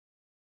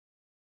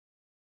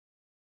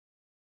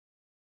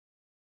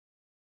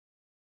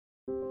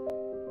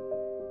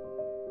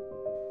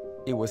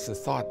It was the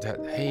thought that,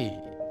 hey,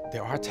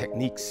 there are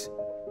techniques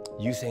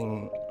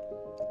using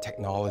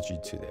technology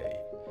today.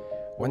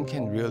 One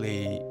can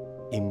really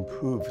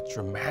improve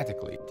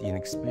dramatically the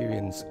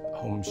inexperienced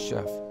home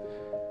chef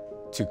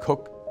to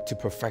cook to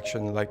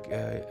perfection like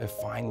a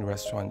fine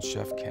restaurant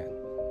chef can.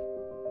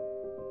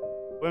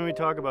 When we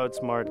talk about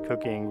smart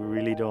cooking, we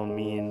really don't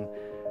mean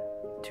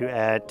to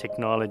add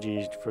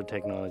technology for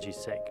technology's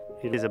sake.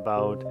 It is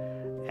about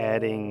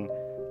adding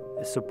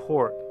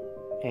support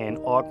and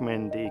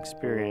augment the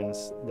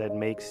experience that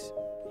makes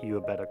you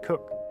a better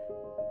cook.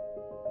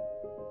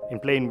 In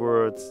plain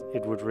words,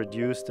 it would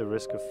reduce the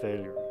risk of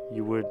failure.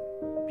 You would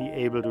be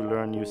able to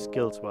learn new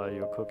skills while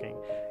you're cooking.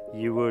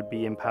 You would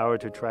be empowered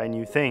to try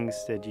new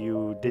things that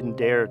you didn't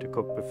dare to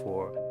cook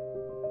before.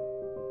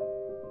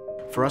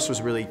 For us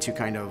was really to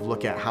kind of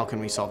look at how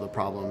can we solve the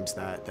problems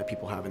that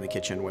people have in the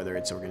kitchen, whether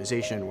it's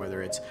organization,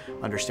 whether it's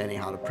understanding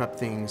how to prep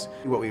things.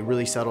 What we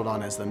really settled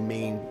on as the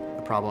main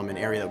problem and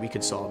area that we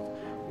could solve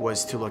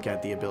was to look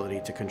at the ability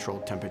to control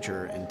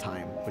temperature and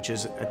time, which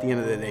is at the end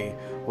of the day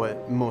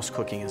what most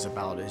cooking is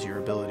about, is your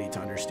ability to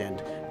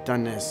understand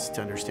doneness, to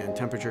understand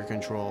temperature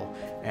control,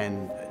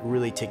 and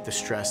really take the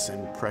stress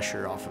and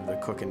pressure off of the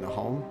cook in the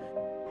home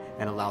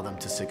and allow them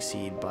to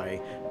succeed by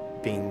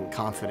being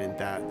confident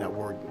that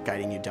we're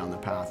guiding you down the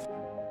path.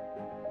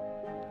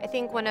 I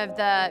think one of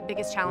the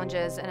biggest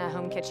challenges in a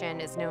home kitchen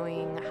is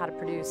knowing how to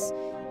produce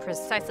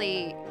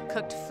precisely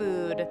cooked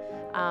food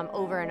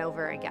over and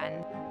over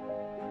again.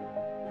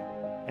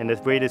 And the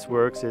way this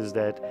works is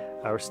that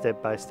our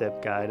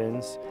step-by-step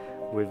guidance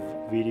with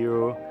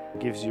video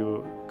gives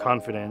you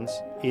confidence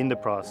in the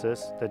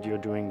process that you're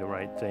doing the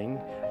right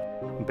thing.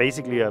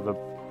 Basically, you have a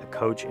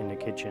coach in the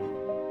kitchen.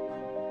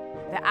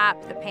 The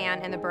app, the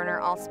pan, and the burner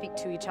all speak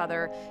to each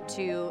other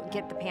to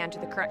get the pan to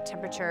the correct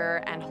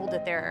temperature and hold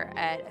it there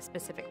at a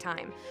specific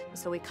time.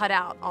 So we cut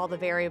out all the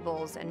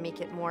variables and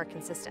make it more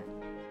consistent.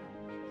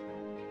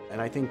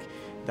 And I think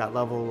that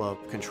level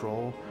of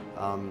control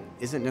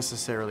isn't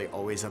necessarily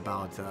always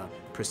about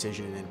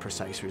precision and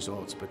precise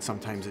results, but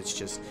sometimes it's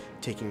just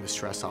taking the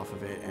stress off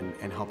of it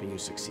and helping you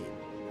succeed.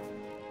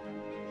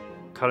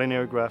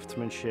 Culinary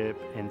craftsmanship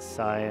and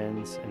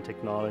science and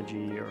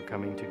technology are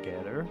coming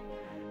together.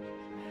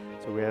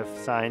 So we have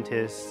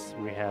scientists,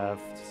 we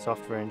have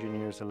software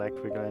engineers,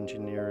 electrical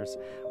engineers,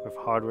 we have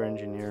hardware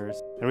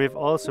engineers, and we have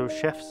also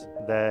chefs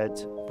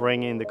that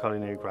bring in the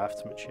culinary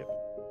craftsmanship.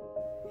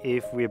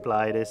 If we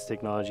apply this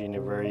technology in a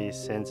very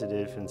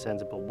sensitive and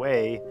sensible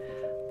way,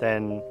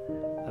 then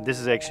this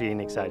is actually an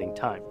exciting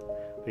time,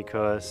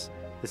 because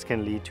this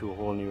can lead to a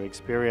whole new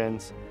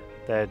experience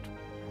that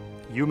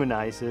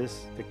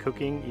humanizes the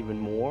cooking even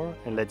more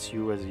and lets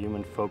you as a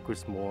human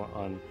focus more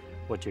on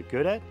what you're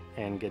good at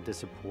and get the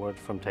support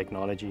from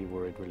technology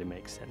where it really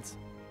makes sense.